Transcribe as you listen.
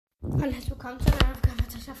Hallo, willkommen zu einer Aufgabe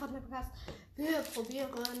der Podcast. Wir probieren,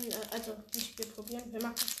 also nicht wir probieren, wir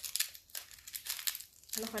machen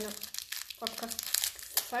noch eine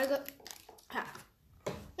Podcast-Folge. Ja,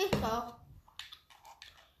 ich brauche.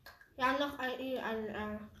 Wir haben noch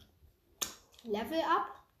ein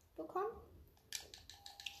Level-Up bekommen.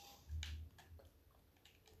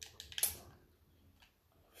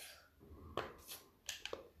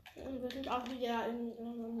 Und wir sind auch wieder in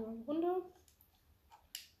einer Runde.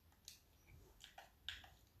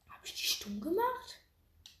 Habe ich die stumm gemacht?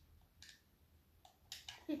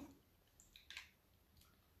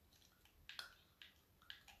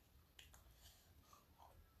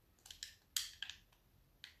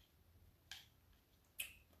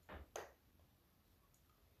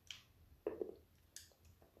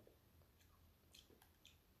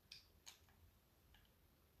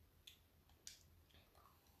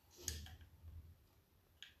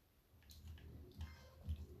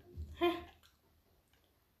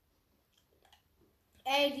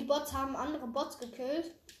 Ey, die Bots haben andere Bots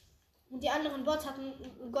gekillt. Und die anderen Bots hatten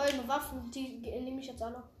goldene Waffen. Die nehme ich jetzt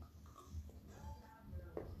alle.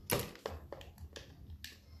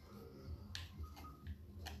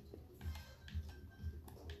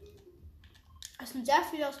 Es sind sehr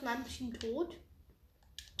viele aus meinem Team tot.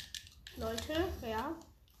 Leute, ja.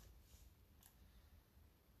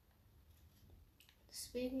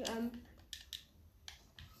 Deswegen,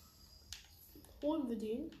 holen wir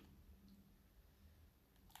den.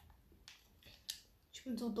 Ich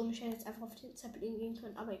bin so dumm, ich hätte jetzt einfach auf den Zeppelin gehen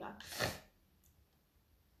können, aber egal.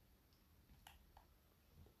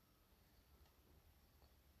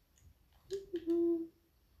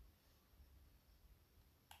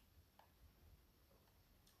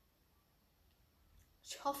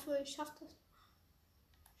 Ich hoffe, ich schaffe das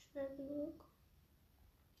schnell genug.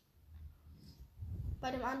 Bei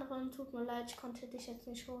dem anderen tut mir leid, ich konnte dich jetzt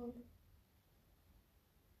nicht holen.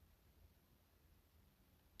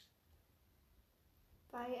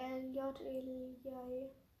 Bei LJ.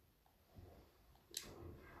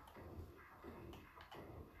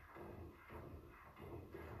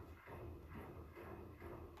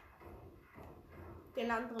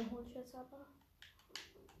 Den anderen hole ich jetzt aber.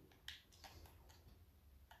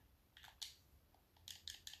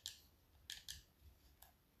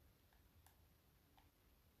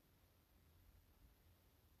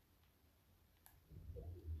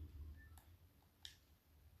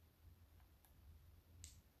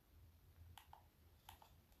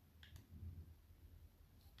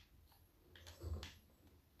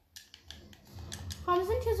 Warum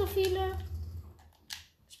sind hier so viele?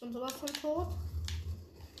 Ich bin sowas von tot.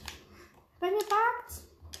 Bei mir bugt's.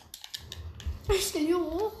 Ich stehe hier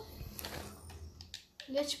hoch.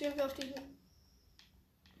 Und jetzt spielen wir auf die.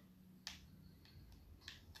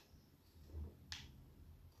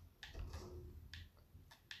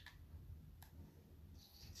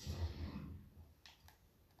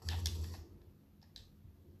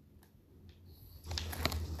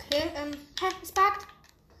 Okay, es buggt.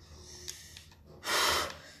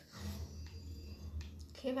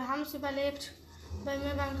 Okay, wir haben es überlebt. Bei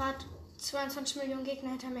mir waren gerade 22 Millionen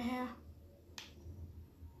Gegner hinter mir her.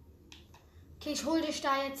 Okay, ich hole dich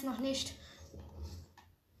da jetzt noch nicht.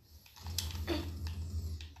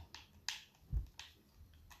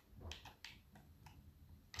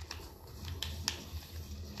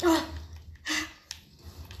 Oh.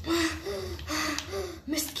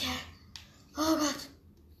 Mistkerl. Oh Gott.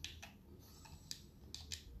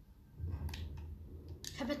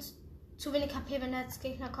 Ich habe jetzt zu wenig HP, wenn der jetzt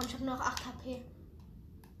Gegner kommt. Ich habe nur noch 8 HP.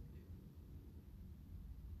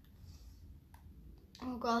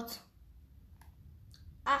 Oh Gott.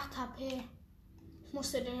 8 HP. Ich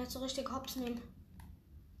musste den jetzt so richtig hops nehmen.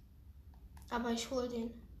 Aber ich hol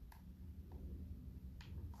den.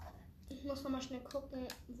 Ich muss noch mal schnell gucken,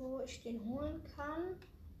 wo ich den holen kann.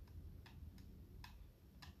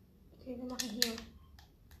 Okay, wir machen hier.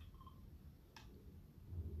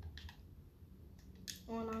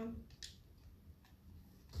 Oh nein.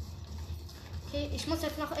 Okay, ich muss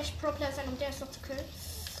jetzt noch echt Pro-Player sein, um der ist noch zu killen.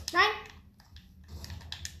 Nein!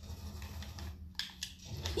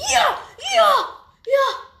 Ja! Ja! Ja!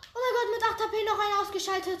 Oh mein Gott, mit 8 HP noch einen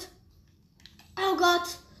ausgeschaltet. Oh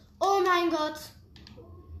Gott! Oh mein Gott!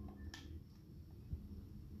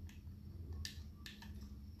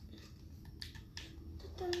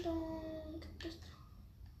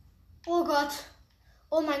 Oh Gott!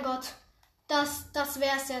 Oh mein Gott! Das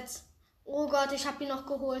wär's jetzt. Oh Gott, ich habe ihn noch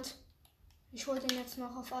geholt. Ich hole den jetzt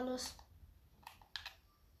noch auf alles.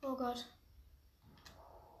 Oh Gott.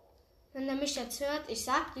 Wenn er mich jetzt hört, ich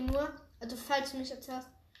sag dir nur, also falls du mich jetzt hörst,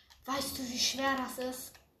 weißt du, wie schwer das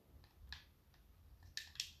ist?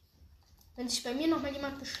 Wenn sich bei mir nochmal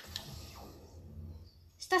jemand Ist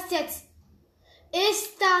das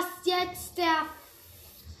jetzt der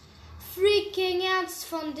freaking Ernst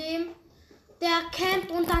von dem? Der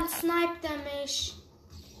campt und dann sniped er mich.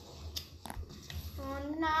 Oh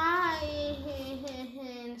nein.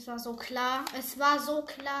 Es war so klar. Es war so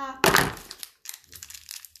klar.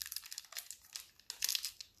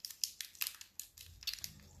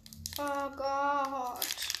 Oh Gott.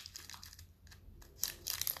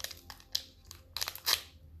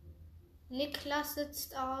 Niklas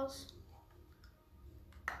sitzt aus.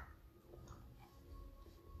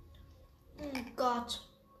 Oh Gott.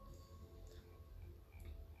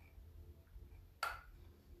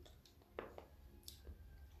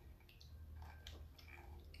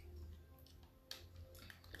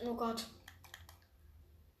 Oh Gott.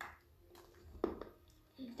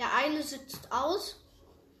 Der eine sitzt aus.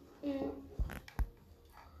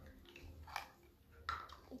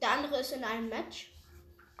 Der andere ist in einem Match.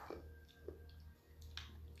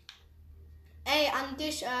 Ey, an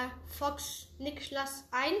dich, Fox Niklas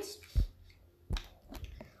 1.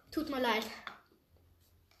 Tut mir leid.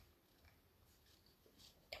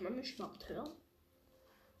 Kann man mich überhaupt hören?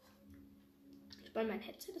 Weil mein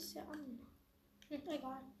Headset ist ja an.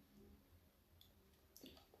 Egal.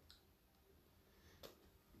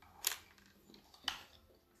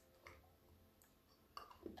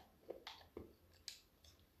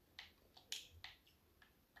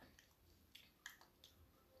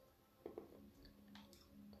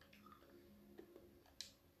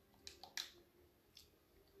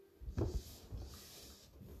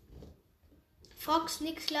 Fox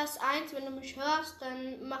Niklas 1, wenn du mich hörst,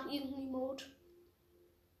 dann mach irgendein Emote.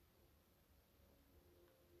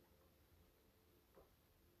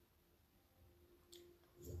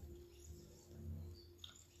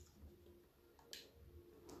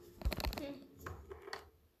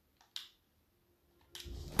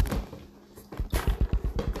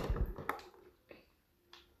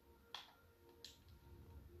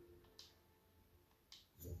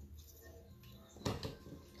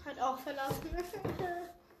 Auch verlassen.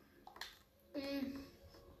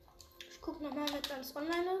 Ich guck nochmal, wenn alles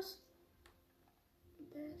online ist.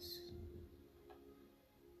 Da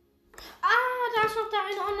ist noch der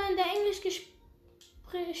eine online, der Englisch gesprochen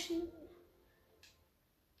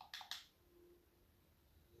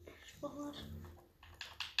hat.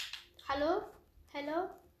 Hallo? Hello?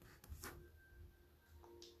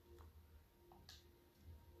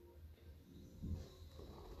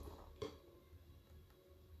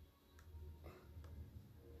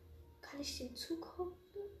 Kann ich dem zugucken?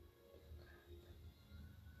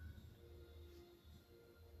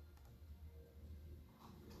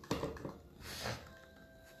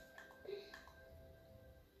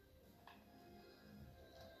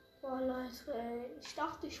 Boah, Leute, ey. Ich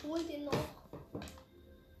dachte, ich hole den noch.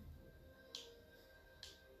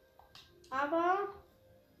 Aber,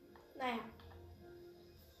 naja.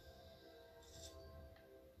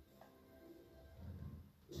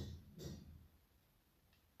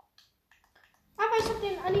 Aber ich habe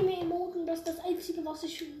den Anime-Emoten, das ist das Einzige, was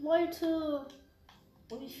ich wollte.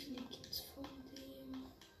 Und wie viele gibt es von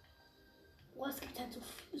dem? Boah, es gibt halt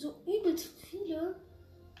so übelst viele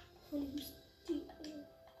von dem Stil.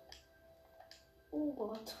 Oh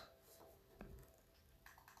Gott.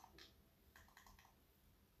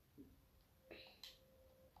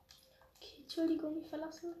 Okay, Entschuldigung, ich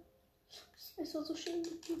verlasse. Es war so schön,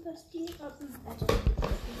 dass die. Also,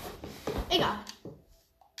 egal.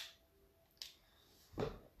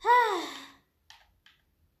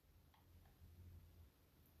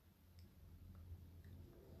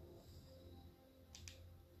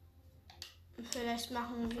 Vielleicht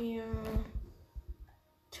machen wir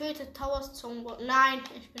Tötet Towers Zungenbot. Nein,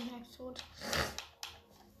 ich bin halb tot.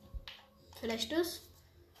 Vielleicht das.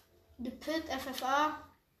 The Pit FFA.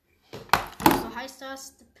 So heißt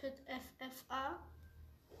das. The Pit FFA.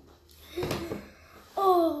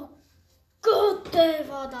 Oh Gott, ey,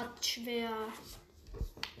 war das schwer.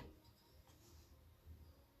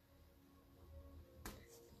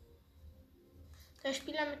 Der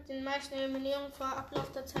Spieler mit den meisten Eliminierungen vor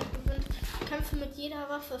Ablauf der Zeit gewinnt Kämpfe mit jeder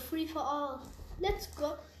Waffe. Free for all. Let's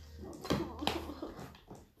go. Ey,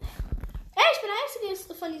 ich bin der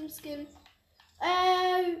Einzige von diesem Skin.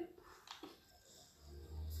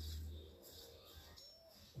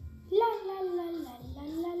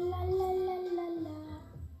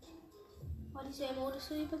 Oh, diese Emote ist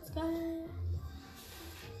so übelst geil.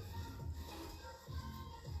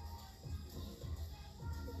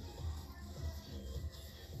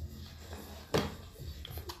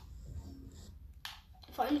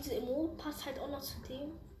 Vor allem diese Emote passt halt auch noch zu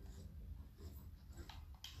dem.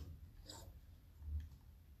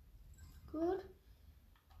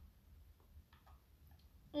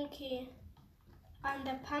 Okay. An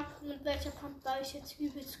der Pump, mit welcher Pump war ich jetzt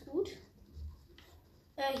übelst gut?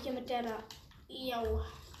 Hier mit der da. Jo.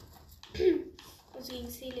 Also gegen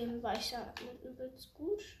Selim war ich ja übelst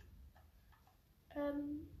gut.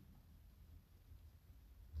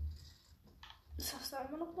 Ist das da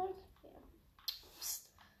immer noch mal? Ja.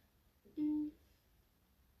 Psst.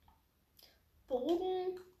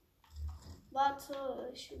 Bogen.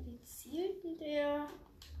 Warte, wie zielt denn der?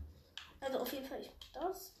 Also auf jeden Fall, ich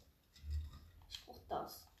brauche das. Ich brauche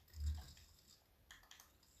das.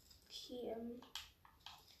 Okay,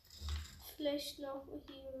 vielleicht noch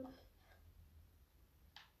hier.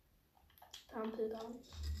 Pumpelgun.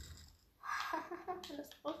 Das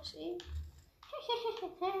brauche ich eh.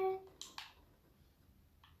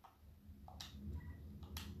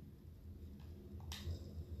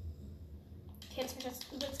 Okay, jetzt wird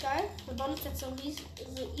das übelst geil. Wir bauen uns jetzt so, irgendwie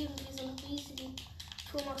so einen riesigen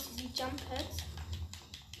Turm aus diesen Jump Pads.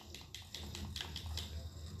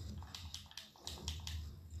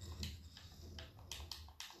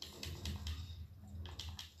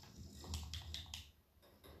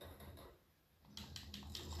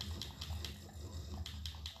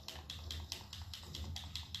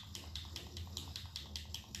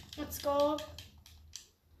 Let's go.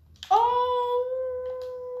 Oh!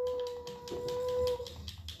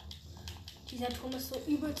 Dieser Turm ist so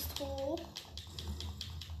übelst hoch.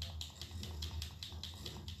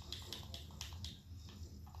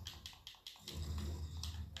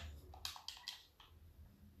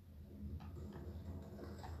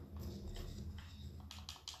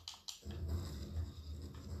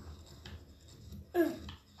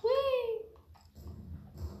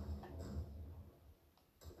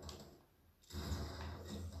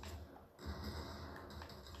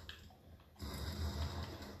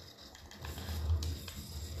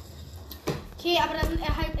 Okay, aber da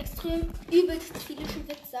sind halt extrem übelst viele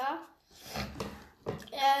Schwitzer.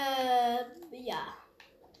 Ja.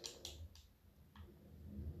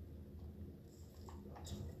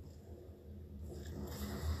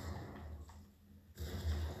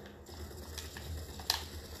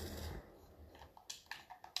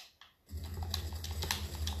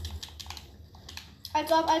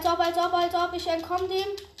 Als ob, ich entkomme dem.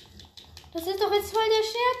 Das ist doch jetzt voll der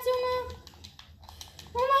Scherz, Junge.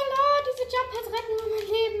 Oh mein Gott, diese Jump Pads retten nur mein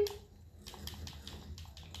Leben.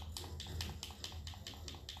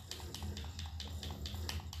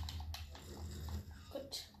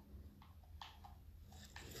 Gut.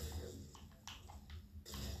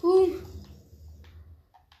 Boom.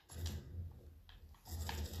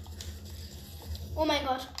 Oh mein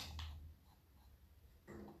Gott.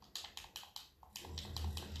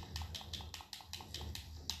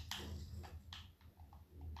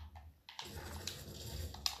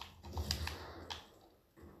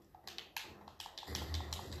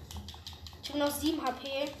 Ich habe noch 7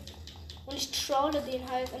 HP und ich trolle den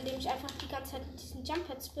halt, indem ich einfach die ganze Zeit mit diesen Jump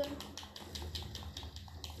Pads bin.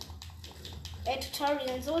 Ey,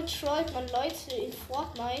 Tutorial, so trollt man Leute in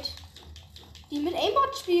Fortnite, die mit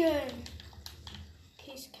Aimbot spielen.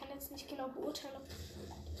 Okay, ich kann jetzt nicht genau beurteilen, ob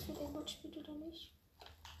das mit Aimbot spielt oder nicht.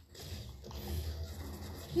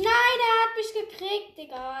 Nein, er hat mich gekriegt,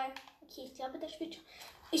 egal. Okay, ich glaube, der spielt schon.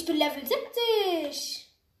 Ich bin Level 70.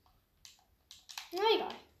 Na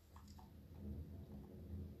egal.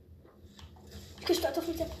 Ich bin stolz auf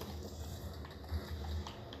mich selbst.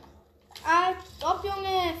 Stopp,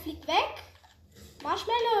 Junge. Flieg weg.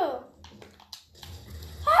 Marshmallow.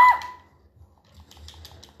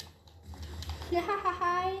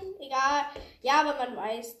 Nein. Egal. Ja, aber man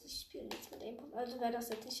weiß, die spielen jetzt mit Aimbot. Also wer das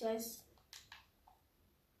jetzt nicht weiß.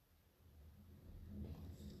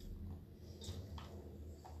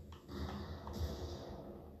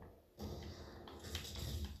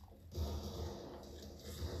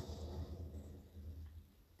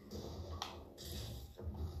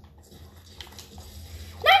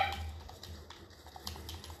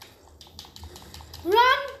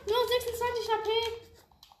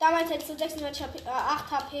 Damals hättest du 26 HP,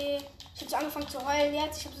 8 HP. Ich hab so angefangen zu heulen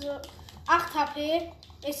jetzt. Ich hab so 8 HP.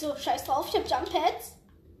 Ich so, scheiß drauf, ich hab Jump Pads.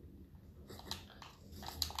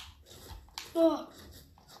 Oh.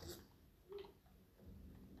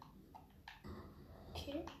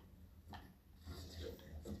 Okay.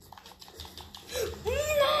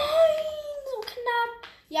 Nein, so knapp.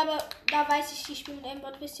 Ja, aber da weiß ich, die spielen mit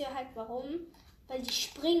Aimbot. Wisst ihr halt warum? Weil die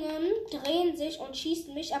springen, drehen sich und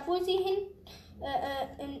schießen mich, obwohl sie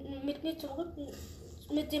mit mir zum Rücken,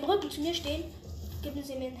 mit dem Rücken zu mir stehen, geben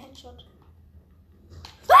sie mir einen Headshot.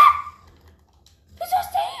 Ah! Wieso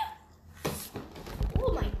ist der hier?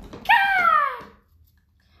 Oh mein Gott!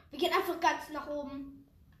 Wir gehen einfach ganz nach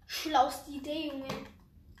oben. Schlauste Idee, Junge.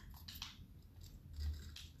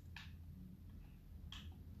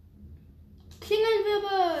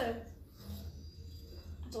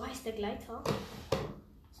 heißt der Gleiter?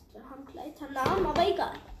 Wir haben Gleiternamen, aber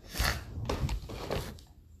egal.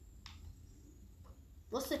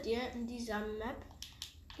 Wusstet ihr in dieser Map,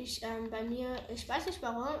 bei mir, ich weiß nicht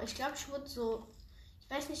warum, ich glaube, ich wurde so, ich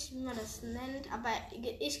weiß nicht, wie man das nennt, aber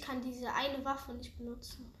ich kann diese eine Waffe nicht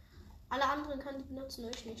benutzen. Alle anderen können die benutzen,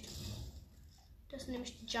 nur ich nicht. Das sind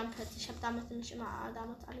nämlich die Jump Pads. Ich habe damit nämlich immer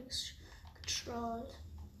damals alles getrollt.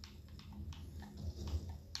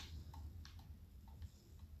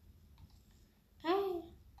 Hey,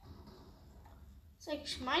 das ist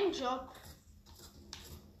eigentlich mein Job.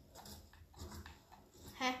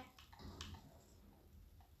 Hä?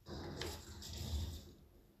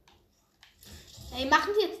 Ey,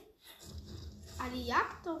 machen die jetzt alle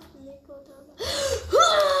Jagd auf mich oder?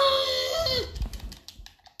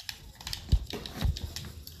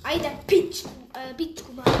 Alter, Bitch,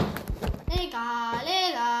 egal.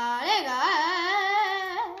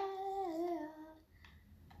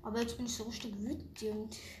 Aber jetzt bin ich so richtig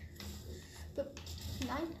wütend.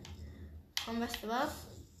 Nein. Komm, weißt du was?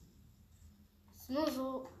 Ist nur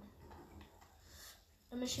so,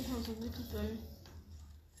 damit ich nicht mehr so wütend bin.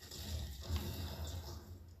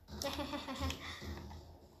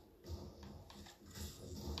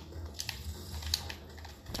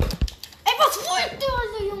 Ey, was wollt ihr,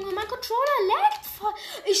 also, Junge? Mein Controller laggt voll.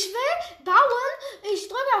 Ich will bauen. Ich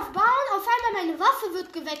drücke auf Bauen. Auf einmal meine Waffe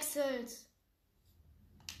wird gewechselt.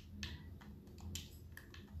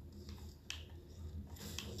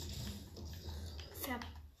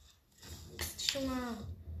 Verpisst, Junge.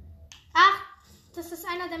 Ach, das ist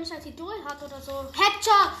einer, der mich als Idol hat oder so.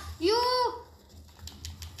 Headshot!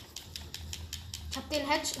 Ich hab den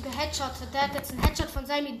geheadshottet. Der hat jetzt einen Headshot von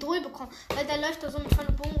seinem Idol bekommen. Weil der läuft da so mit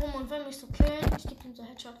voller Bogen rum und will mich so killen. Ich geb ihm so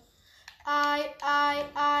Headshot. Na!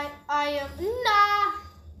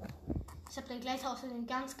 Ich hab den Gleiter aus den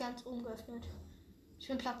ganz oben geöffnet. Ich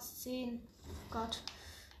bin Platz 10. Oh Gott.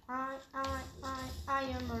 I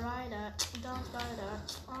am a rider. Don't rider.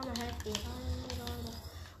 I'm a happy. I am a rider.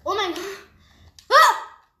 Oh mein Gott. Ah!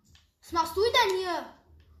 Was machst du denn hier?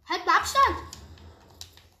 Halt mal Abstand.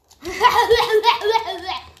 Jetzt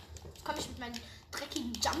komme ich mit meinen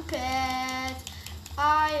dreckigen Jump Pads.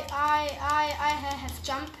 I have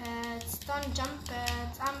jump pads. Don't jump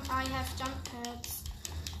pads. I have jump pads.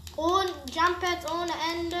 Und Jump Pads ohne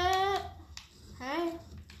Ende. Hey.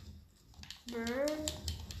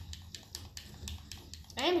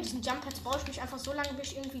 Ey, mit diesen Jump Pads baue ich mich einfach so lange,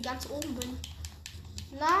 bis ich irgendwie ganz oben bin.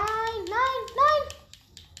 Nein.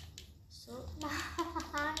 So,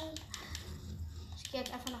 nein. Ich gehe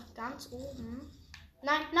jetzt einfach nach ganz oben.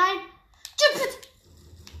 Nein. Jump Pad!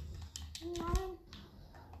 Nein.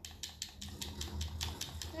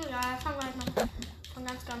 Ja, fangen wir halt mal von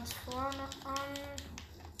ganz vorne an.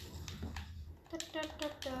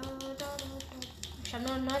 Ich habe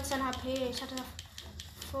nur 19 HP. Ich hatte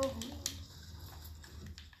davor.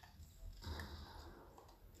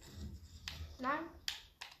 Nein.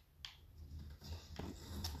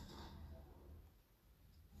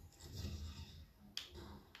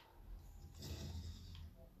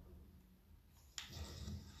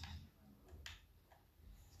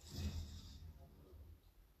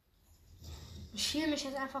 Ich schiel mich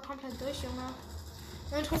jetzt einfach komplett durch, Junge.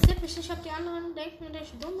 Interessiert mich nicht, ob die anderen denken, dass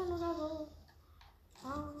ich dumm bin oder so.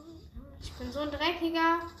 Ich bin so ein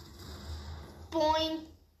dreckiger. Boing.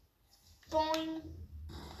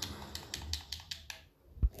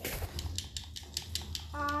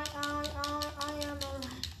 I am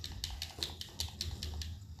alright.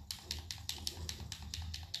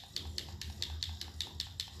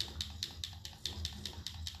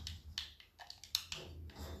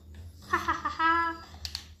 Hahaha.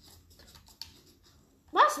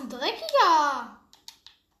 Was ein Dreckiger!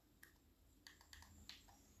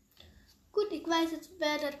 Gut, ich weiß jetzt,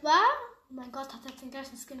 wer das war. Oh mein Gott, hat er den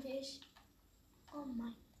gleichen Skin wie ich. Oh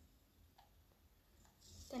mein.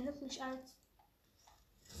 Der nimmt mich als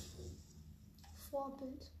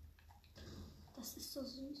Vorbild. Das ist so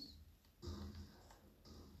süß.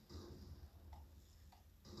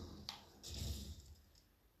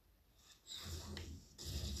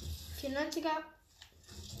 ...94er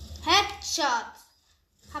Headshot!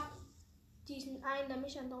 Hab diesen einen, der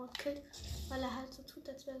mich andauernd killt, weil er halt so tut,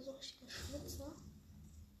 als wäre er so richtig ein Schwitzer.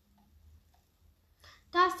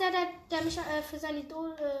 Da ist der mich für sein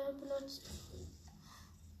Idol benutzt.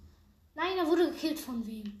 Nein, er wurde gekillt. Von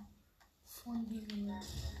wem?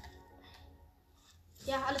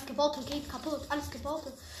 Ja, alles Gebaute geht kaputt. Alles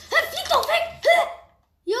Gebaute. Flieg doch weg!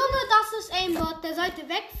 Junge, das ist Aimbot. Der sollte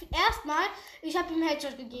weg. Erstmal, ich habe ihm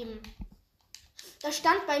Headshot gegeben. Da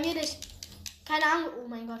stand bei mir, dass ich Keine Ahnung, oh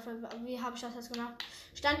mein Gott, wie habe ich das jetzt gemacht?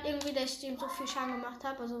 Stand irgendwie, dass ich dem so viel Schaden gemacht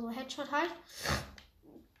habe, also so Headshot halt.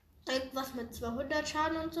 Irgendwas mit 200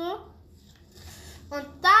 Schaden und so. Und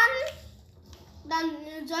dann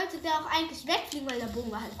sollte der auch eigentlich wegfliegen, weil der Bogen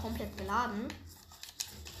war halt komplett geladen.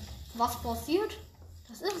 Was passiert?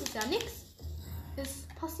 Das ist es ja nichts. Ist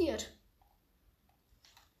passiert.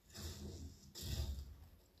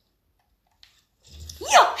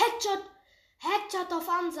 Ja, Headshot! Headshot auf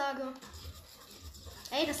Ansage.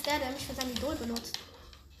 Ey, das ist der mich für sein Idol benutzt.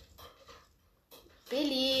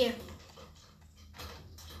 Billy.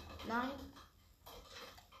 Nein.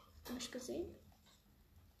 Hast du mich gesehen?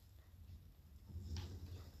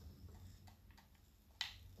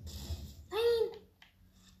 Nein.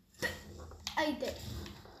 Ey, der.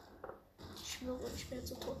 Ich schwöre, ich bin jetzt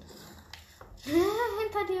so tot.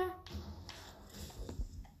 Hinter dir.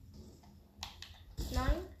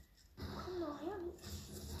 Nein. Komm noch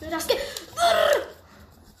her. Das geht.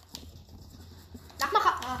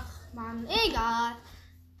 Nachmacher. Ach, Mann. Egal.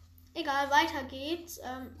 Egal, weiter geht's.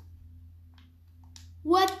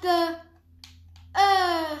 What the?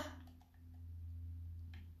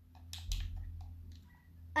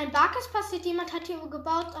 Ein Bug ist passiert. Jemand hat hier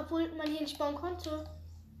gebaut, obwohl man hier nicht bauen konnte.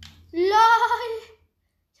 LOL.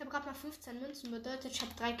 Ich habe gerade mal 15 Münzen bedeutet. Ich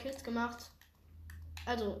habe 3 Kills gemacht.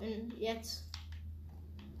 Also, jetzt.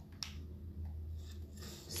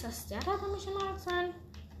 Ist das der da mich immer als sein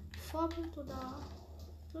Vorbild oder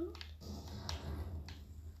so?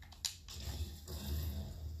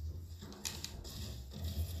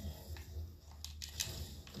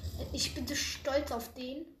 Ich bin so stolz auf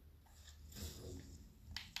den.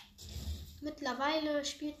 Mittlerweile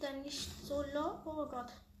spielt er nicht so low. Oh Gott.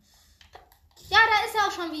 Ja, da ist er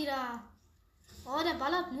auch schon wieder. Oh, der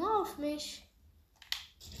ballert nur auf mich.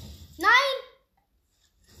 Nein!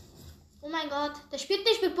 Oh mein Gott, der spielt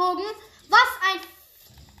nicht mit Bogen. Was ein...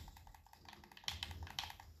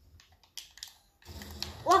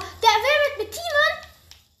 Oh, der will mit mir teamen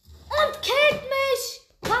und killt mich.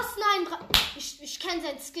 Was? Nein, ich kenne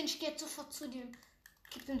seinen Skin. Ich gehe jetzt sofort zu dem.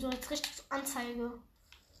 Gib ihm so jetzt richtig Anzeige.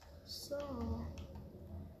 So.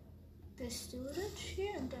 Bist du das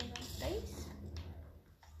hier in deiner Face?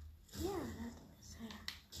 Ja, das ist er.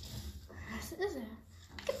 Das ist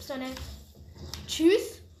er. Gibt's doch nicht.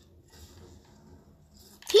 Tschüss.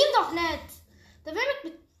 Team doch nicht. Der will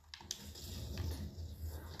mit...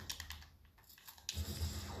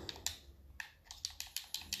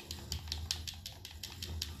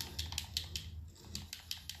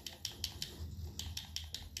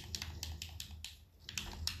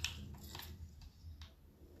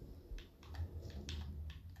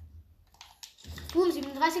 Boom,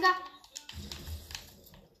 37er.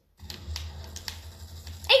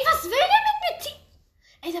 Ey, was will der mit Team?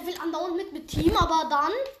 Ey, der will andauernd mit Team, aber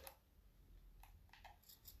dann...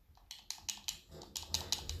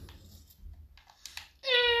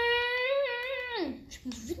 Ich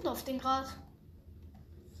bin so wütend auf den Grad.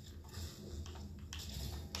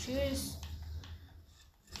 Tschüss.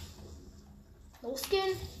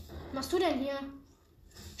 Losgehen? Was machst du denn hier?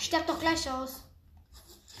 Ich sterb doch gleich aus.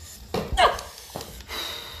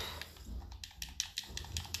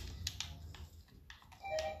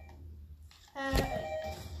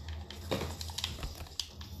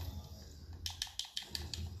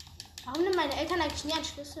 Warum nehmen meine Eltern eigentlich nie einen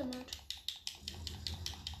Schlüssel mit?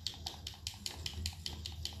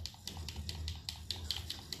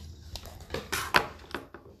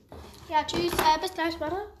 Ja, tschüss. Bis gleich,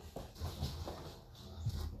 warte.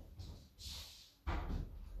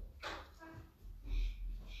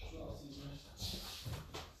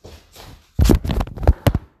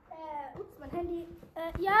 Ups, mein Handy.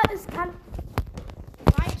 Ja, es kann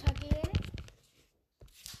weitergehen.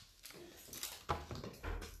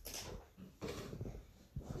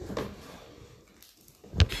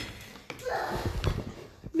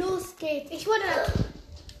 Los geht's. Ich wurde...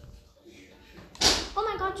 Oh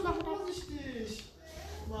mein Gott, ich mache das. Vorsichtig,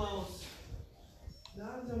 Maus.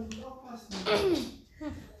 Langsam, muss aufpassen.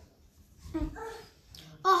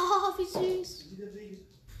 Oh, wie süß.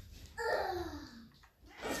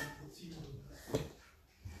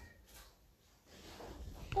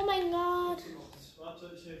 Oh mein Gott.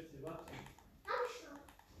 Warte, ich helfe dir, warte.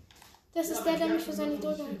 Das ist der mich für seine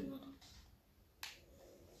Idol gehalten hat.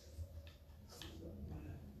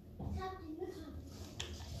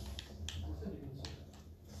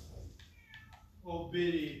 Oh,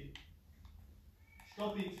 Billy.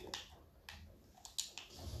 Stopp it.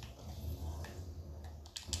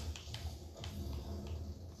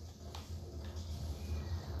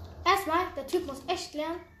 Erstmal, der Typ muss echt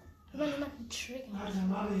lernen, wie man jemanden triggert. Alter,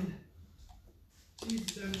 Marvin.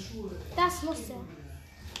 Deine Schuhe. Das muss er.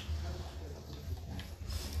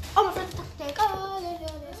 Oh mein Gott.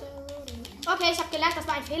 Okay, ich habe gelernt, das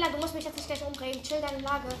war ein Fehler. Du musst mich jetzt nicht gleich umdrehen. Chill deine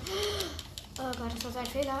Lage. Oh Gott, das war so ein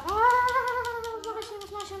Fehler.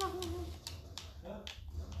 Was mach ich hier noch?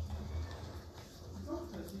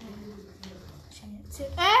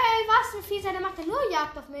 Ey, was für Fieser, der macht ja nur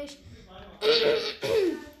Jagd auf mich.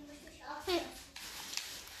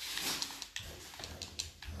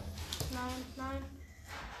 Nein.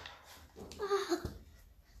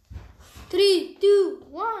 3, 2,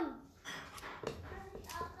 1.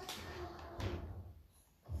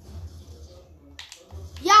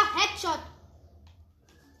 Ja, Headshot.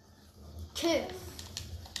 Kill.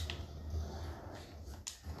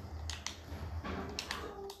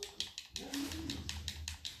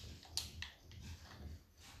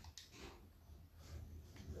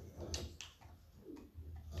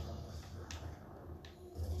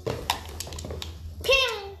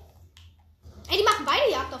 Ping. Ey, die machen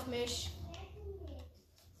beide Jagd auf mich.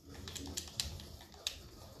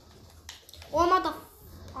 Oh, Mother.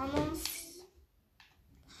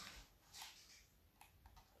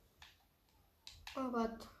 Oh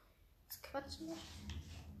Gott. Das quatschen wir.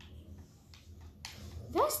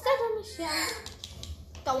 Wer ist der denn nicht? Ja.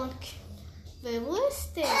 Dauernd. Wo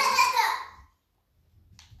ist der?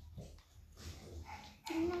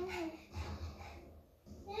 Hilfe!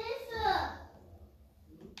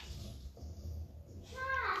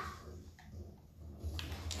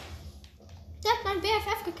 Der hat mein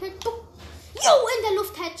BFF gekillt. Jo, in der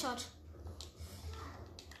Luft Headshot.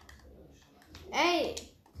 Ey,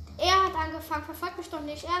 er hat angefangen. Verfolgt mich doch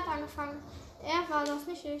nicht. Er hat angefangen. Er war das,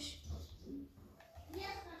 nicht ich.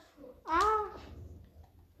 Ah.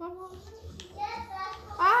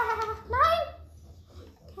 Nein.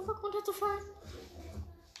 Einfach runterzufallen.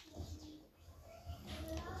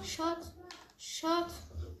 Shot.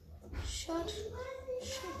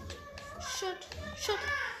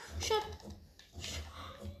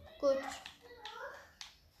 Gut.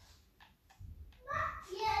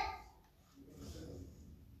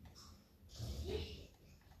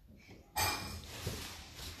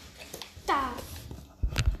 Da.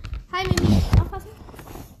 Hi, Mimi. Aufpassen.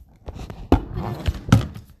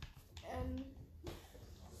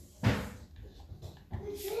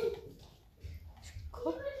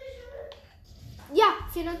 Guck. Ja,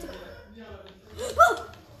 94. Oh.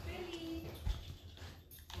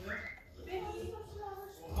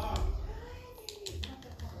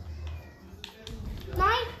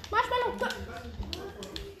 Nein, Marshmallow.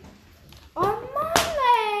 Oh Mann,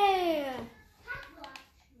 ey.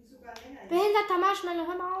 Behinderter Marshmallow,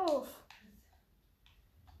 hör mal auf.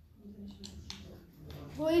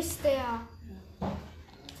 Wo ist der?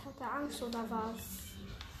 Jetzt hat er Angst oder was?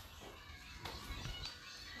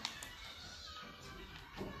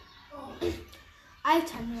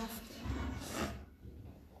 Alter, nervt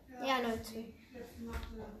der. Ja, Leute.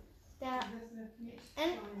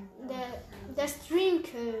 Der Stream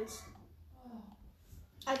killt.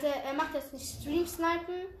 Also er macht jetzt nicht Stream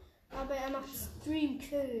snipen, aber er macht Stream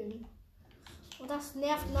killen. Und das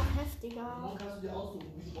nervt noch heftiger.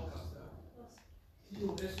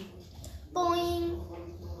 Boing.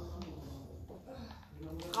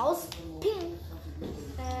 Raus. Ping.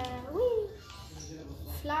 Wii.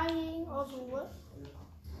 Flying over.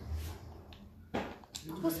 Ich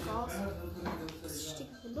muss raus. Das steht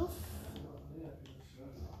in der Luft.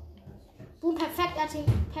 Boom, perfekt. Er hat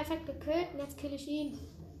ihn perfekt gekillt und jetzt kill ich ihn.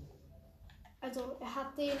 Also, er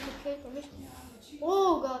hat den gekillt und mich.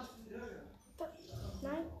 Oh Gott.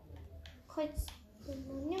 Nein. Kreuz.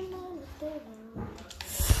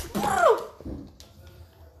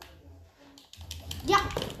 Ja.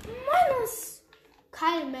 Meines.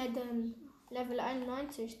 Kyle Madden. Level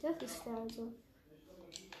 91. Das ist der also.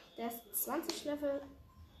 Der ist 20 Level.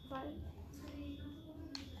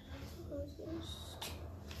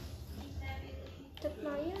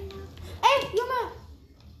 Ey, Junge!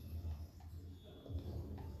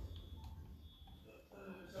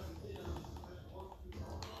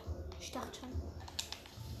 Ich dachte schon.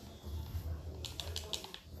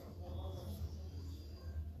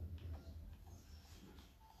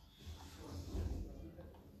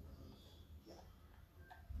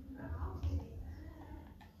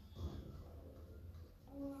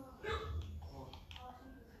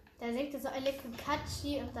 Da singt er so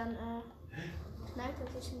Elektrikachi und dann knallt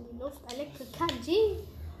er sich in die Luft. Elektrikachi.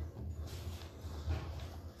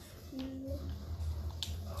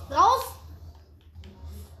 Raus!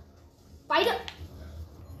 Beide!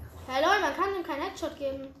 Hey Leute, man kann ihm keinen Headshot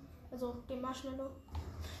geben. Also dem Marshmallow.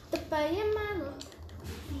 Bei jemandem.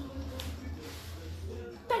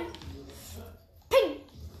 Ping! Ping!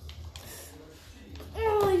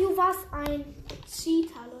 du warst ein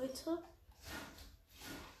Cheater, Leute.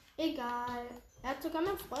 Egal. Er hat sogar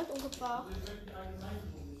meinen Freund umgebracht.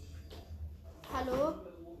 Hallo?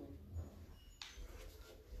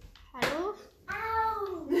 Hallo?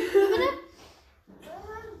 Au! Bitte?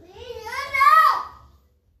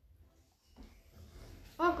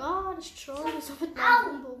 Oh Gott, ich troll so mit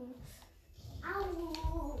meinem Umbogen.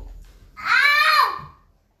 Au! Au!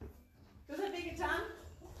 Das hat weh getan?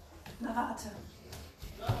 Na warte.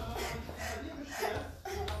 Du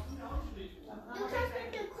kannst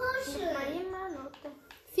mit mir kuscheln.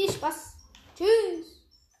 Viel Spaß. Tschüss.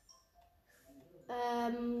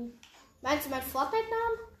 Meinst du meinen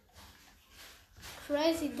Fortnite-Namen?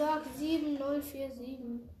 Crazy Dog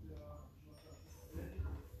 7047.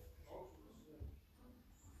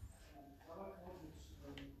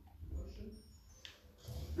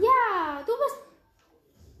 Ja, du bist.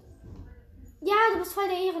 Ja, du bist voll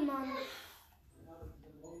der Ehrenmann.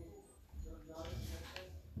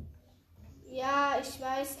 Ja, ich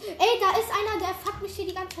weiß. Ey, da ist einer, der fuckt mich hier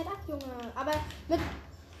die ganze Zeit ab, Junge. Aber mit.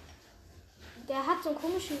 Der hat so einen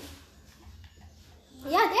komischen.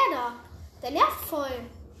 Ja, der da. Der nervt voll.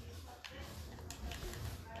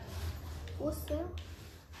 Wo ist der?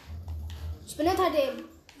 Ich bin hinter dem.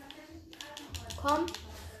 Komm.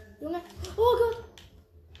 Junge. Oh Gott.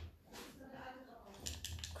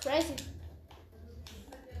 Crazy.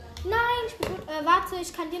 Nein, ich bin gut. Warte,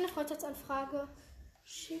 ich kann dir eine Freundschaftsanfrage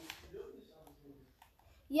schicken.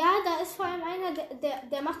 Ja, da ist vor allem einer,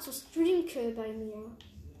 der macht so Streamkill bei mir.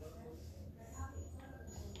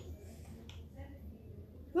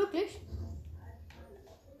 Wirklich?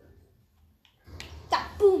 Da,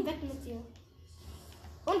 boom, weg mit dir.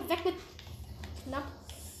 Und weg mit knapp.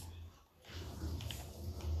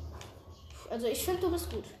 Also ich finde, du bist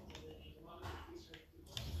gut.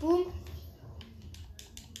 Boom.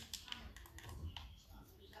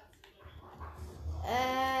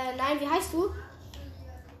 Nein, wie heißt du?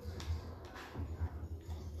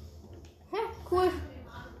 Hä, cool.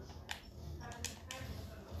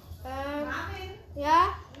 Marvin,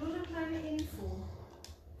 Ja? nur eine kleine Info.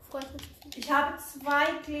 Freut mich. Ich habe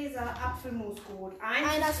 2 Gläser Apfelmus geholt. Eins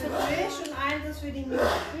Einer ist für für dich und eins ist für die Milch.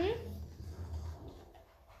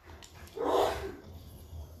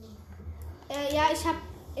 Ja,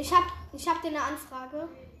 ich hab dir eine Anfrage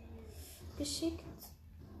geschickt.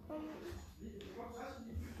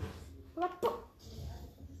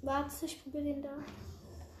 Warte, ich probiere den da.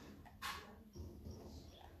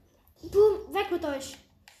 Boom, weg mit euch.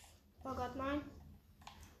 Oh Gott, nein.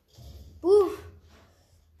 Boom.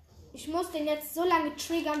 Ich muss den jetzt so lange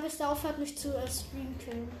triggern, bis er aufhört, mich zu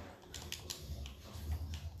streamkillen.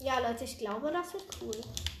 Ja, Leute, ich glaube, das wird cool.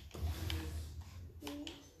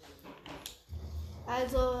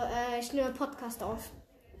 Also, ich nehme Podcast auf.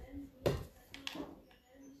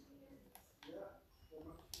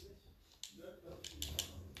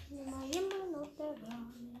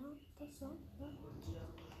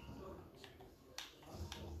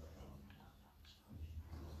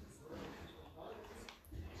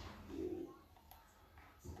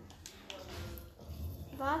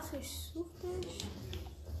 Warte, ich suche dich.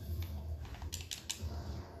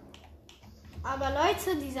 Aber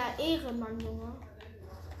Leute, dieser Ehrenmann, Junge.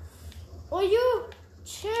 Oh ju,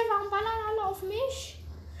 chill, warum ballern alle auf mich?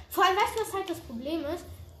 Vor allem, weißt du, was halt das Problem ist?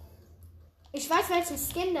 Ich weiß, welchen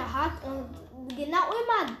Skin der hat und genau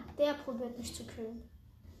immer der probiert mich zu killen.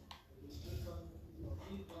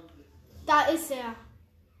 Da ist er.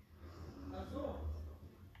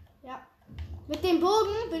 Ja. Mit dem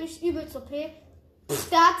Bogen bin ich übelst OP.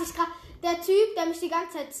 Da hat sich gerade der Typ, der mich die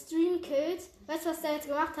ganze Zeit stream killt. Weißt du, was der jetzt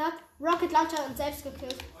gemacht hat? Rocket Launcher und selbst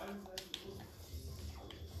gekillt.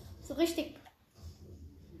 So richtig.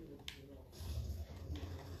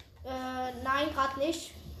 Nein, gerade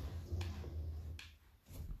nicht.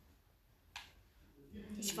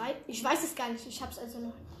 Ich weiß es gar nicht. Ich hab's also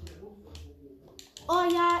noch. Oh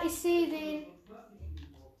ja, ich sehe den.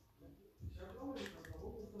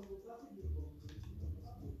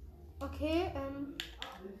 Okay,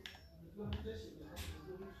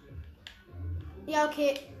 ja,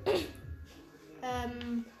 okay.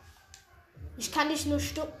 Ich kann nicht nur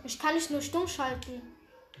stumm schalten.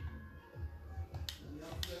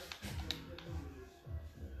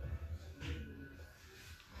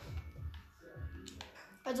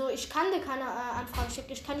 Also ich kann dir keine Anfrage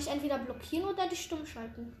schicken. Ich kann dich entweder blockieren oder dich stumm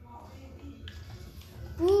schalten.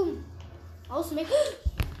 Boom. Außen weg.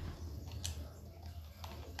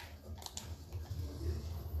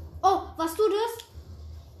 Oh, warst du das?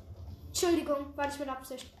 Entschuldigung, war nicht mit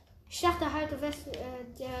Absicht. Ich dachte halt, du wärst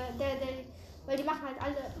weil die machen halt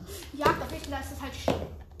alle Jagd auf mich und da ist es halt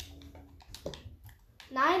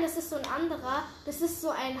Nein, das ist so ein anderer. Das ist so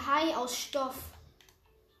ein Hai aus Stoff.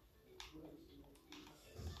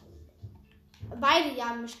 Beide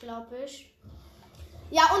jagen mich, glaube ich.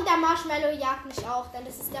 Ja, und der Marshmallow jagt mich auch, denn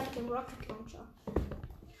das ist der mit dem Rocket Launcher.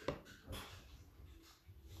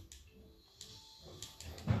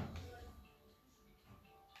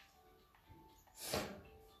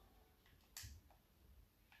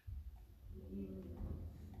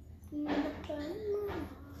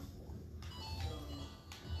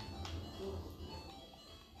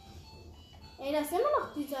 Ey, da ist immer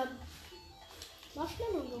noch dieser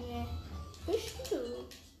Marshmallow, Junge. Bist du?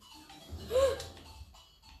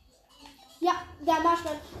 Ja, der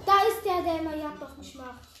Marshmallow. Da ist der, der immer Jagd auf mich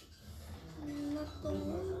macht.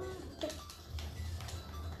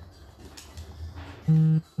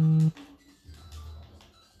 Junge,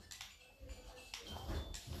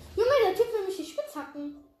 der Typ will mich die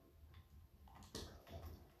Spitzhacken.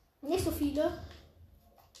 Nicht so viele.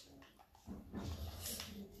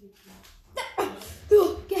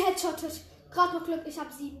 Geheadshottet. Gerade noch Glück, ich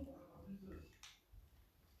habe 7.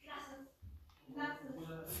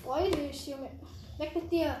 Freu dich, Junge. Weg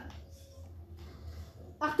mit dir.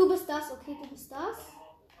 Ach, du bist das. Okay, du bist das.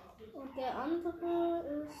 Und der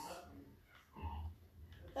andere ist...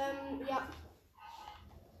 ja.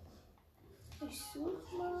 Ich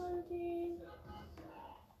suche mal den...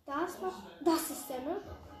 Da ist noch... Das ist der, ne?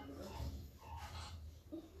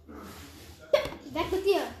 Weg mit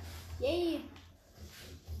dir. Yay.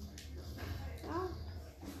 Ja.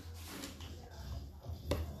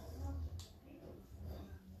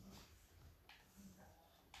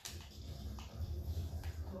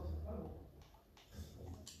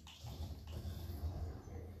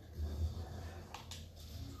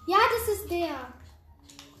 Ja, das ist der.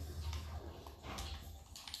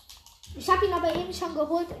 Ich habe ihn aber eben schon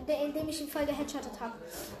geholt, indem ich ihn voll geheadshottet habe.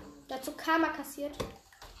 Dazu Karma kassiert.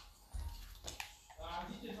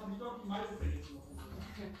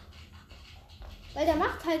 Weil der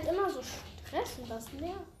macht halt immer so Stress und das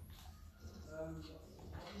mehr.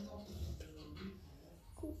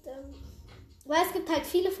 Gut, weil es gibt halt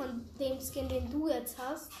viele von dem Skin, den du jetzt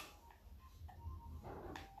hast.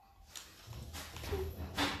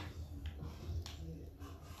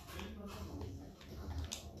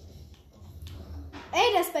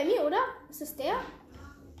 Ey, der ist bei mir, oder? Ist es der?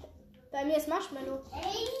 Bei mir ist Marshmallow.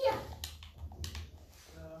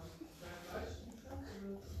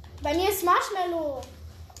 Bei mir ist Marshmallow.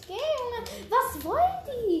 Geh, Junge. Was wollen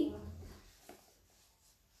die?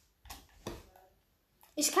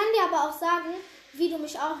 Ich kann dir aber auch sagen, wie du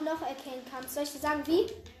mich auch noch erkennen kannst. Soll ich dir sagen, wie?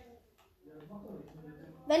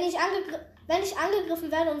 Wenn ich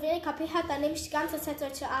angegriffen werde und wenig KP hat, dann nehme ich die ganze Zeit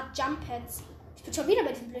solche Art Jump Pads. Ich bin schon wieder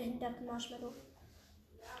bei diesem behinderten Marshmallow.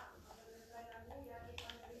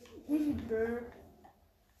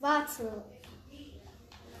 Warte.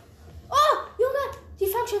 Oh, Junge, die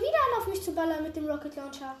fangen schon wieder an, auf mich zu ballern mit dem Rocket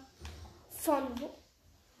Launcher. Von wo?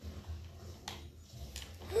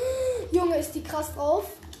 Junge, ist die krass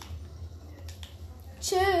drauf.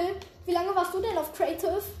 Chill. Wie lange warst du denn auf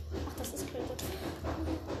Creative? Ach, das ist Creative.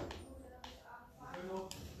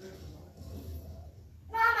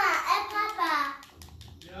 Mama, Papa.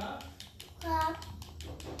 Ja? Papa.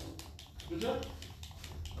 Bitte?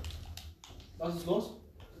 Was ist los?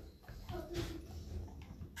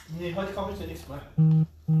 Nee, heute kaufe ich dir nichts mehr. Okay,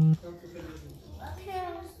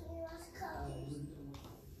 musst du mir was kaufen?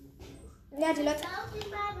 Ja, die Leute. Auf die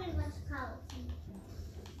Barbie was kaufen.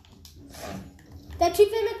 Der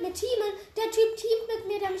Typ will mit mir teamen. Der Typ teamt mit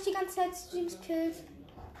mir, der mich die ganze Zeit Streams killt.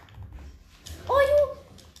 Oh,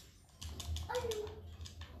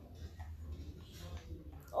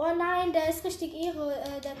 oh nein, der ist richtig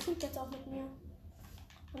Ehre. Der teamt jetzt auch mit mir.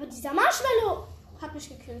 Aber dieser Marshmallow hat mich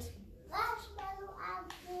gekillt.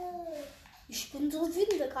 Marshmallow-Apfel. Ich bin so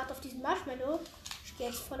wütend gerade auf diesen Marshmallow. Ich gehe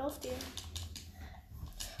jetzt voll auf den.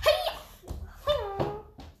 Hey!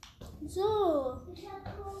 So. Ich hab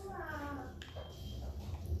Hunger.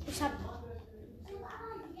 Ich hab Aber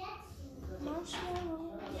jetzt.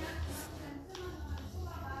 Marshmallow.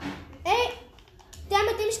 Ey! Der,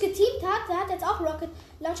 mit dem ich geteamt hat, der hat jetzt auch Rocket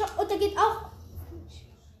Launcher. Und der geht auch.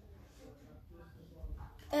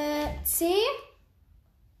 C.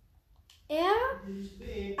 R.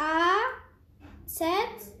 A. Z.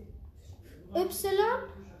 Y.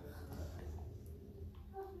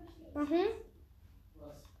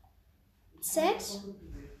 Z.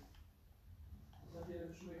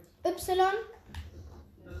 Y.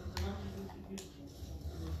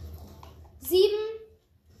 7.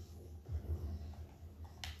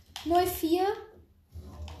 04.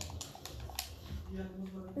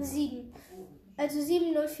 7. Also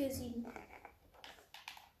 7047.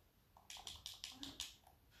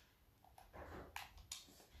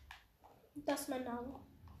 Das ist mein Name.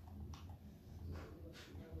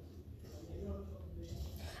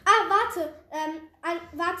 Ah, warte.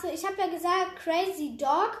 Warte, ich habe ja gesagt Crazy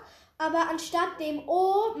Dog, aber anstatt dem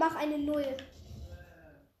O mach eine 0.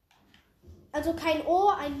 Also kein O,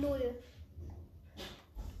 ein 0.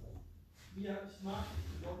 Ja, ich mag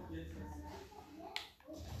Dog jetzt.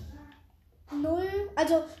 0.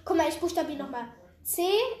 Also, guck mal, ich buchstabiere nochmal. C,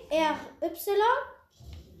 R, Y,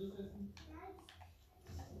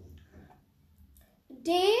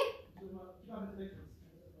 D,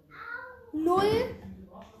 0,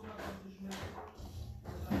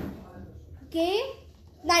 G.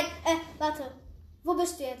 Nein, warte. Wo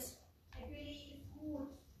bist du jetzt?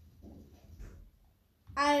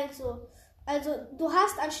 Also, du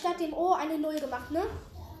hast anstatt dem O eine 0 gemacht, ne?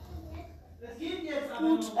 Das geht jetzt aber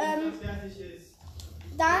Gut, noch, bis das fertig ist.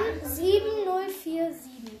 Dann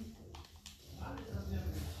 7047.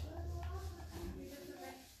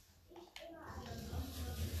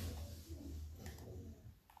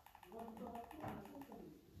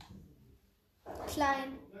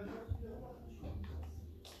 Klein.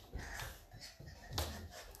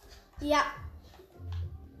 Ja.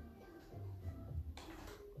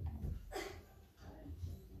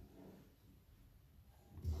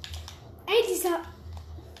 Ey, dieser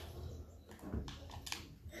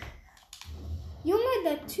Junge,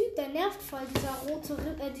 der Typ, der nervt voll, dieser rote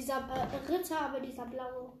Ritter, aber dieser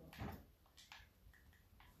blaue.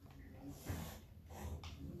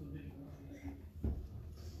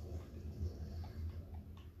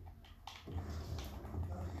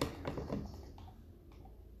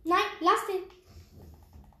 Nein, lass den.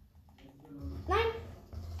 Nein.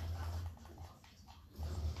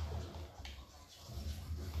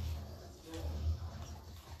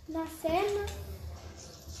 Na, Sam.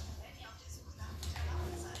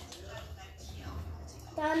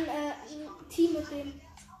 Dann Team mit dem.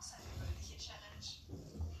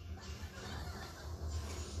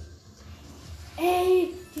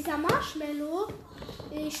 Ey, dieser Marshmallow.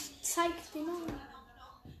 Ich zeig den mal.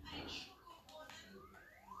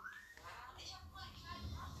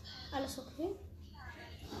 Alles okay?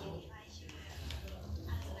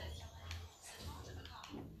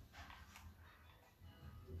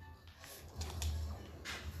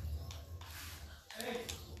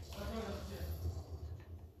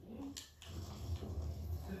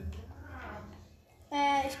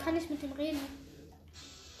 Ich kann nicht mit dem reden.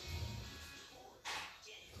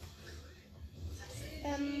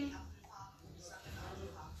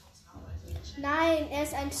 Nein, er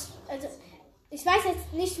ist also ich weiß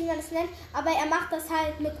jetzt nicht, wie man das nennt, aber er macht das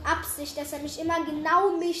halt mit Absicht, dass er mich immer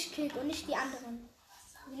genau mich killt und nicht die anderen.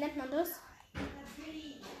 Wie nennt man das?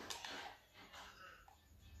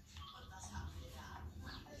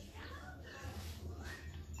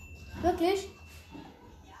 Wirklich?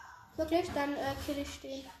 Wirklich? Dann kill ich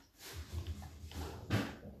den.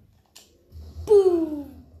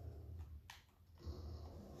 Boom!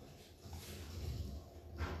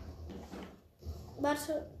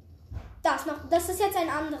 Warte. Das ist jetzt ein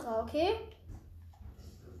anderer, okay?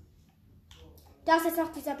 Da ist jetzt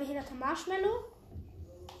noch dieser behinderte Marshmallow.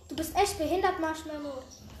 Du bist echt behindert, Marshmallow.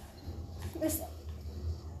 Ist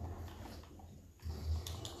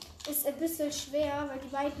ein bisschen schwer, weil die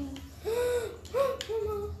beiden...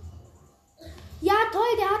 Ja,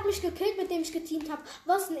 toll, der hat mich gekillt, mit dem ich geteamt habe.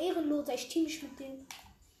 Was ein Ehrenloser, ich team nicht mit dem.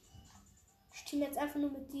 Ich team jetzt einfach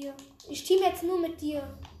nur mit dir. Ich team jetzt nur mit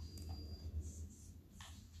dir.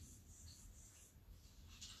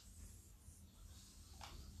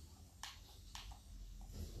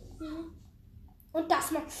 Und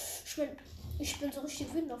das mal. Ich bin so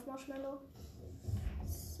richtig wütend auf Marshmallow.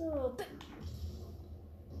 So.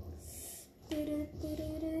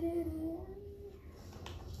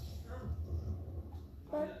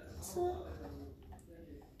 Warte.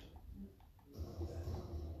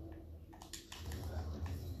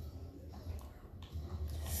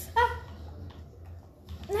 Ah.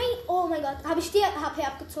 Nein, oh mein Gott. Habe ich dir HP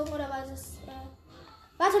abgezogen oder was ist es?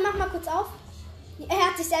 Warte, mach mal kurz auf. Er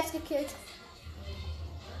hat sich selbst gekillt.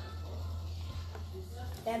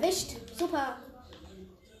 Erwischt. Super.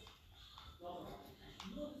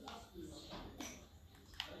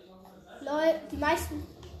 Lol, die meisten.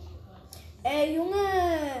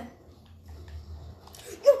 Junge.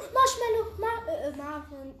 Marshmallow.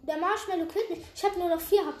 Marvin. Der Marshmallow killt mich. Ich habe nur noch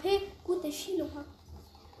 4 HP. Gut, der Chilo hat.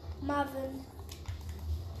 Marvin.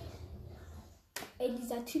 Ey,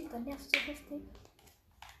 dieser Typ, der nervt so heftig.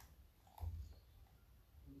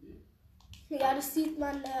 Ja, das sieht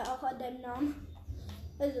man auch an deinem Namen.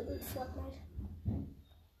 Also in Fortnite.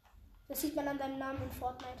 Das sieht man an deinem Namen in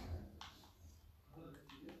Fortnite.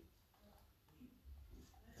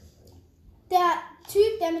 der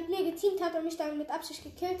Typ, der mit mir geteamt hat und mich dann mit Absicht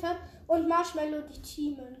gekillt hat, und Marshmallow die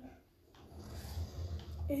teamen.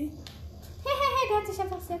 Hehehe, der hat sich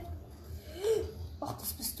einfach selbst... Ach,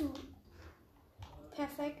 das bist du.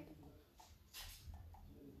 Perfekt.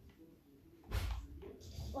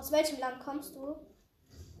 Aus welchem Land kommst du?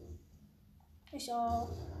 Ich auch.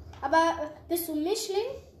 Aber bist du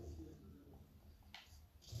Mischling?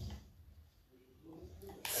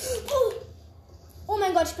 Oh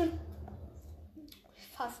mein Gott, ich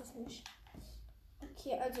fasse es nicht.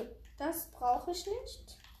 Okay, also das brauche ich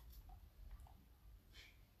nicht.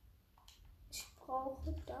 Ich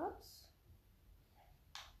brauche das.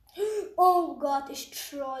 Oh Gott, ich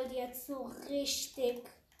troll jetzt so richtig.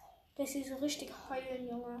 Dass sie so richtig heulen,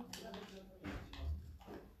 Junge.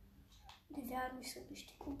 Die werden mich so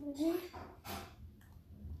richtig umbringen.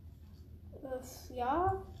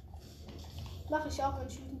 Ja. Mache ich auch, wenn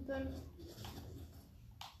ich wütend bin.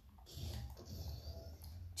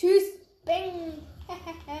 Tschüss. Bang.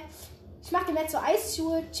 Ich mache jetzt so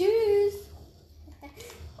Eisschuhe. Tschüss.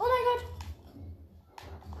 Oh mein Gott.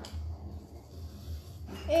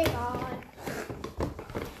 Egal.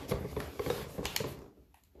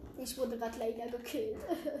 Ich wurde gerade leider gekillt.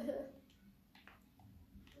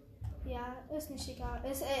 Ja, ist nicht egal.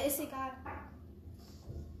 Ist egal.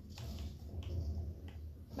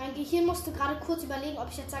 Mein Gehirn musste gerade kurz überlegen, ob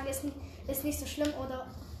ich jetzt sage, ist nicht so schlimm oder...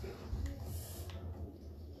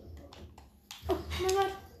 Oh mein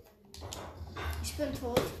Gott. Ich bin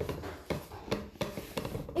tot.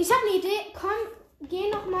 Ich habe eine Idee. Komm, geh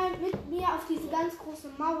noch mal mit mir auf diese ganz große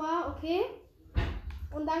Mauer, okay?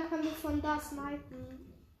 Und dann können wir von da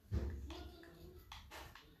snipen.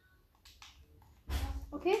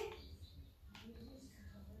 Okay?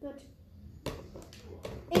 Gut.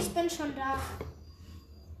 Ich bin schon da.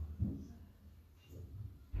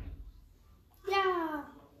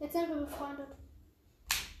 Ja, jetzt sind wir befreundet.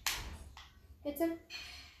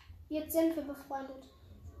 Jetzt sind wir befreundet.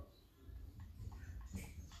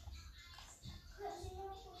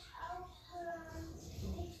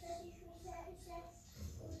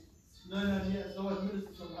 Nein, hier, es dauert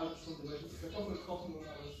mindestens noch eine halbe Stunde, weil ich muss Kartoffeln kochen und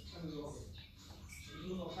alles. Keine Sorge. Ich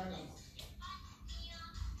muss auch keine Angst.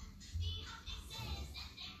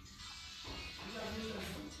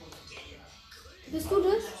 Bist du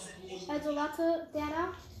das? Also warte, der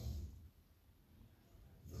da.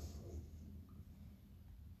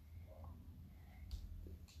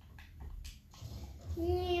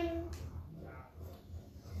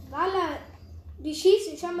 Walla, die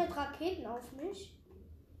schießen schon mit Raketen auf mich.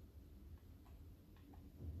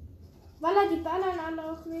 Walla, die ballern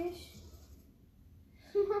alle auf mich.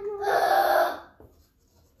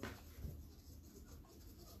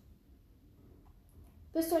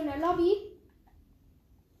 Bist du in der Lobby?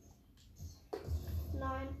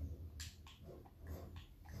 Nein.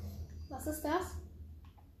 Was ist das?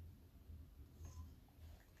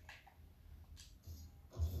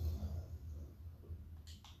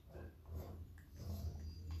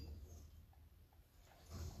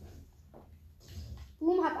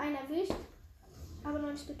 Boom, hab einen erwischt, aber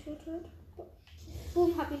noch nicht getötet.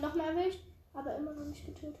 Boom, hab ihn nochmal erwischt, aber immer noch nicht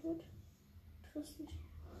getötet. Triffst nicht.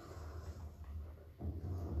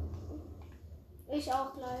 Ich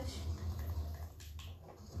auch gleich.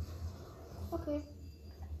 Okay.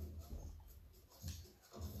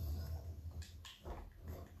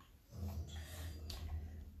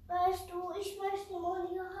 Weißt du, ich möchte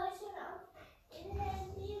Moni heute auf den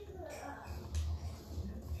Handy.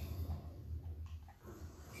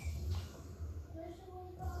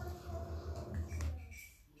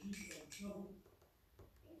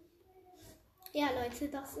 Ja, Leute,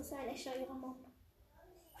 das ist ein echter Ehrenmann.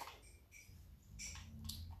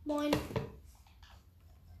 Moin.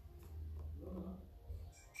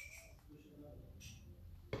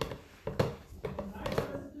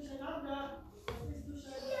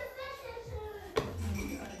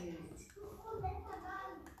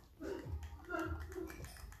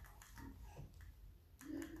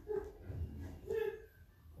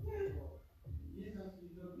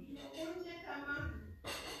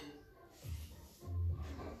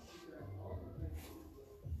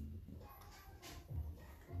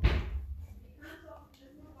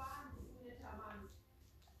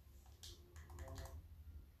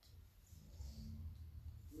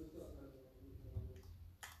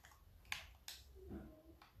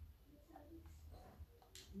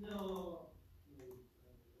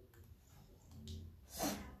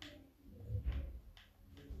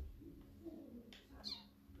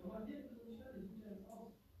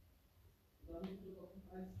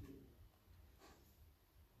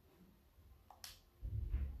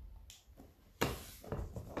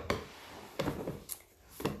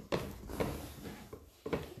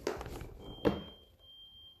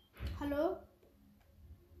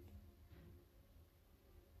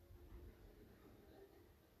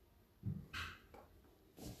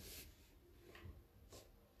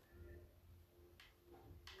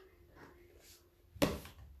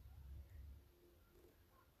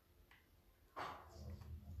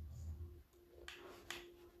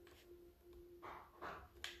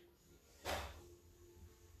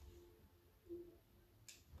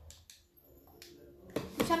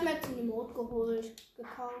 habe mir jetzt ein Emote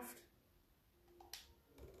gekauft.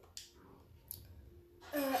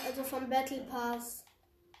 Also vom Battle Pass.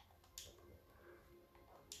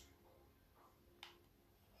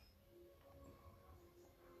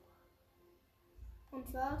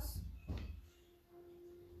 Und was?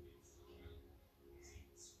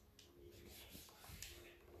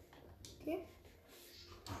 Okay.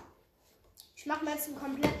 Ich mache mir jetzt ein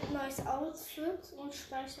komplett neues Outfit und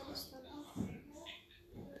speichere es dann ab.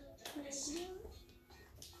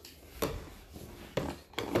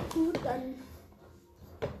 Gut, dann.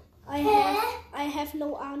 I have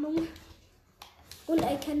no Ahnung. Und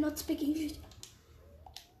I cannot speak English.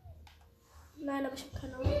 Nein, aber ich habe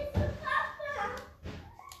keine Ahnung.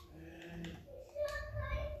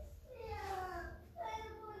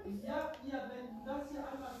 Ja, wenn du das hier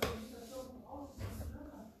einmal ist das so aus.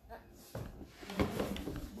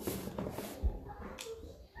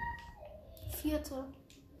 Vierte.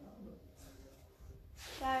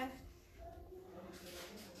 Geil.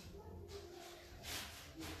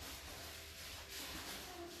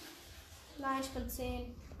 Nein, ich bin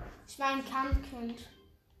 10. Ich war ein Kampfkind.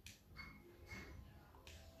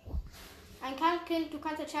 Ein Kampfkind, du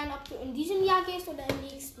kannst entscheiden, ob du in diesem Jahr gehst oder im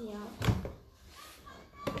nächsten Jahr.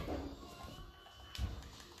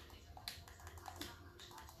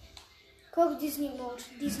 Guck, diesen Emote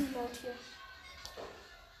hier.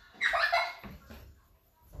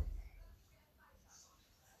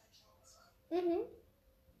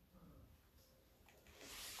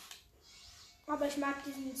 Aber ich mag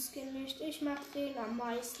diesen Skin nicht. Ich mag den am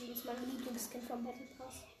meisten. Das ist mein Lieblingsskin vom Battle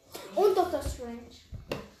Pass. Und Dr. Strange.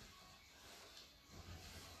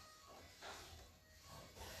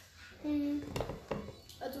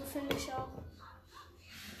 Also finde ich auch.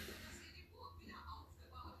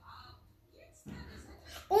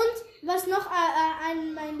 Und was noch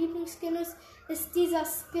mein Lieblingsskin ist dieser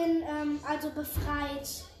Skin, also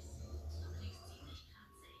befreit.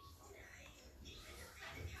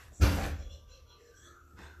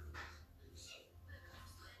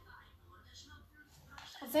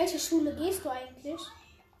 Auf welche Schule gehst du eigentlich?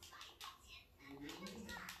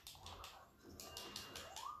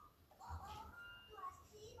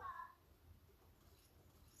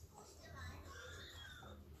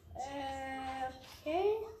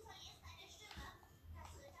 Okay.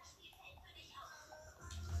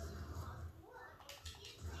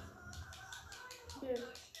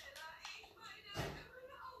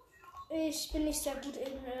 Ich bin nicht sehr gut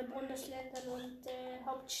in Bundesländern und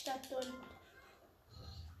Hauptstadt und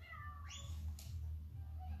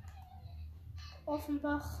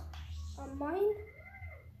Offenbach am Main.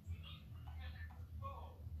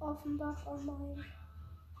 Offenbach am Main.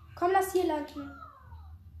 Komm, lass hier landen.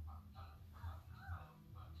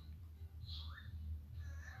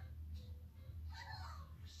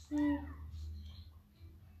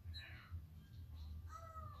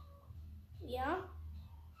 Ja.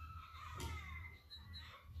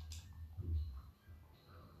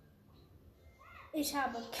 Ich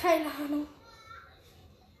habe keine Ahnung.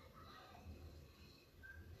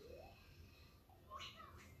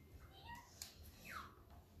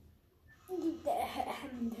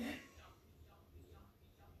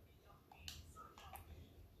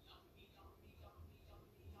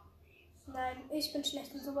 Nein, ich bin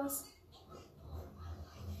schlecht in sowas.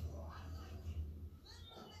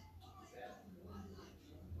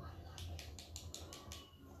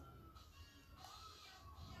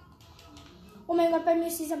 Oh mein Gott, bei mir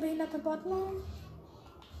ist dieser behinderte Botmann.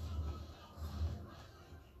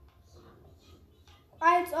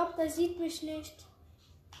 Als ob, der sieht mich nicht.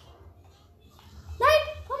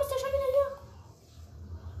 Nein, warum ist der schon wieder hier?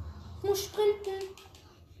 Ich muss sprinten.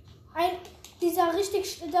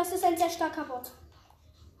 Das ist ein sehr starker Bot.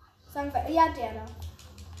 Sagen wir, ja, der da.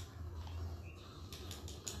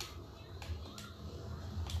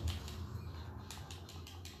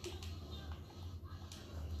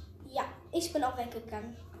 Ja, ich bin auch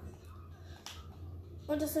weggegangen.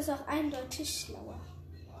 Und es ist auch eindeutig schlauer.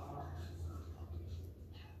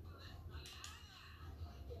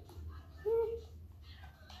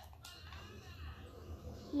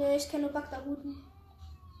 Nee, ich kenne nur Bagdabuten.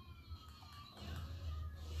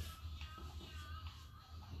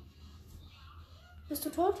 Bist du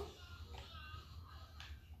tot?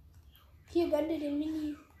 Hier, gönn dir den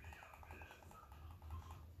Mini.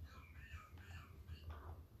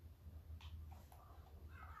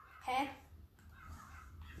 Hä?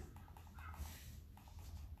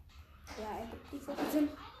 Ja, ergibt nicht so viel Sinn.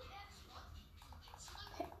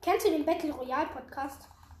 Kennst du den Battle Royale Podcast?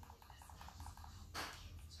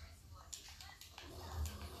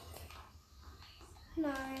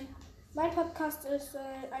 Nein. Mein Podcast ist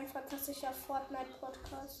ein fantastischer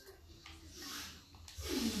Fortnite-Podcast.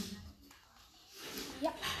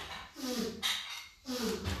 Ja.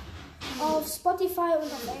 Auf Spotify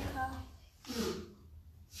und auf Anchor.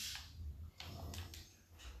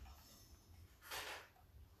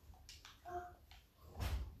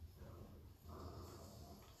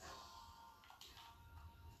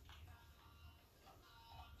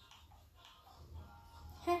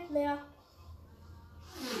 Hä? Wer?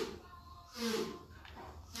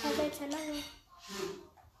 Also jetzt ja lange.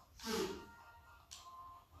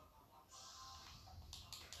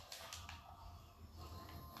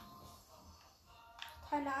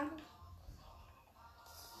 Keine Ahnung.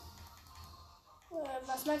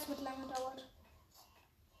 Was meinst du mit lange dauert?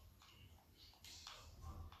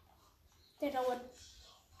 Der dauert.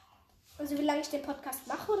 Also wie lange ich den Podcast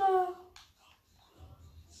mache oder?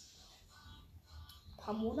 Ein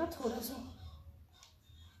paar Monate oder so.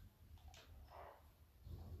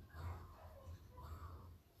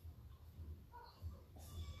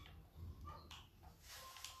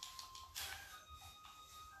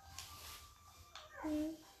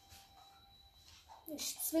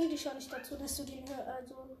 Ich zwinge dich auch nicht dazu, dass du den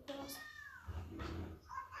hörst.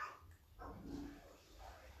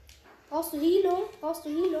 Brauchst du Heilung? Brauchst du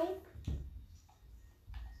Heilung?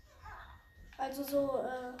 Also so,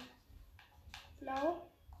 blau.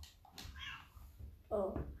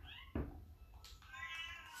 Oh.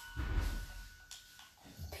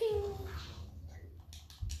 Ping.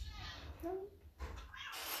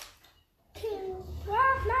 Ping.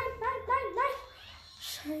 Ah, nein.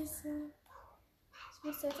 Scheiße. Ich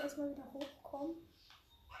muss jetzt erstmal wieder hochkommen.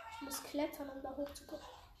 Ich muss klettern, um da hochzukommen.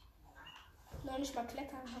 Nein, nicht mal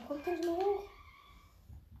klettern. Dann kommt der schon hoch.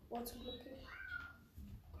 Oh, zum Glück.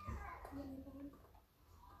 Komm mal hier rein.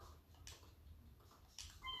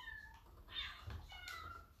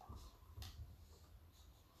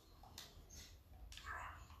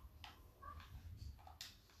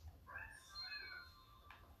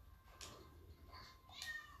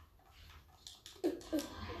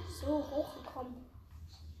 So hochgekommen.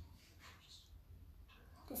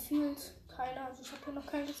 Gefühlt keiner. Also ich habe hier noch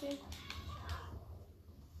keinen gesehen.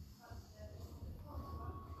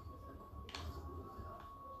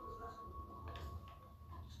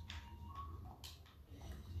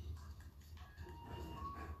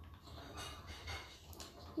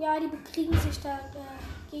 Ja, die bekriegen sich da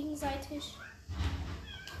gegenseitig.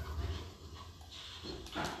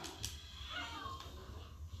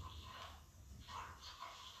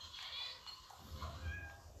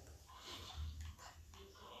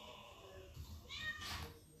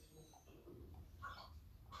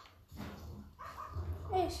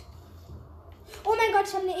 Ich. Oh mein Gott,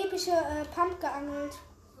 ich habe eine epische Pump geangelt.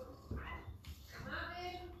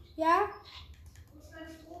 Ja?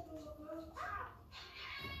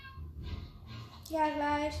 Ja,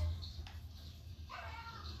 gleich.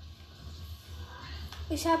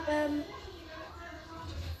 Ich habe,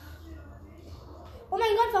 Oh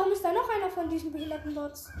mein Gott, warum ist da noch einer von diesen behinderten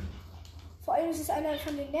Bots? Vor allem ist es einer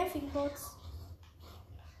von den nervigen Bots.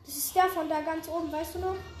 Das ist der von da ganz oben, weißt du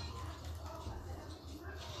noch?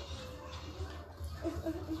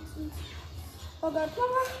 Oh Gott,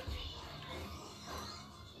 Mama.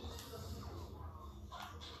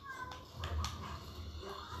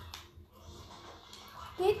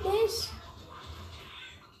 Geht nicht.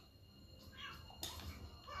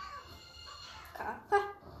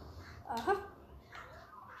 Aha.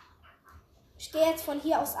 Ich gehe jetzt von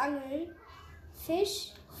hier aus angeln.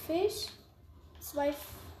 Fisch. 2.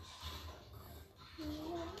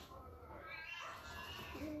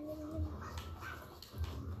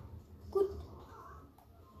 Gut.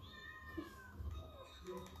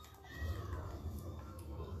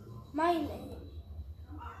 Meine.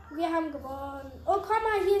 Wir haben gewonnen. Oh, komm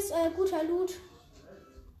mal, hier ist guter Loot.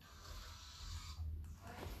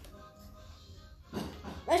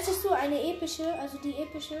 Möchtest du eine epische, also die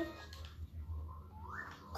epische?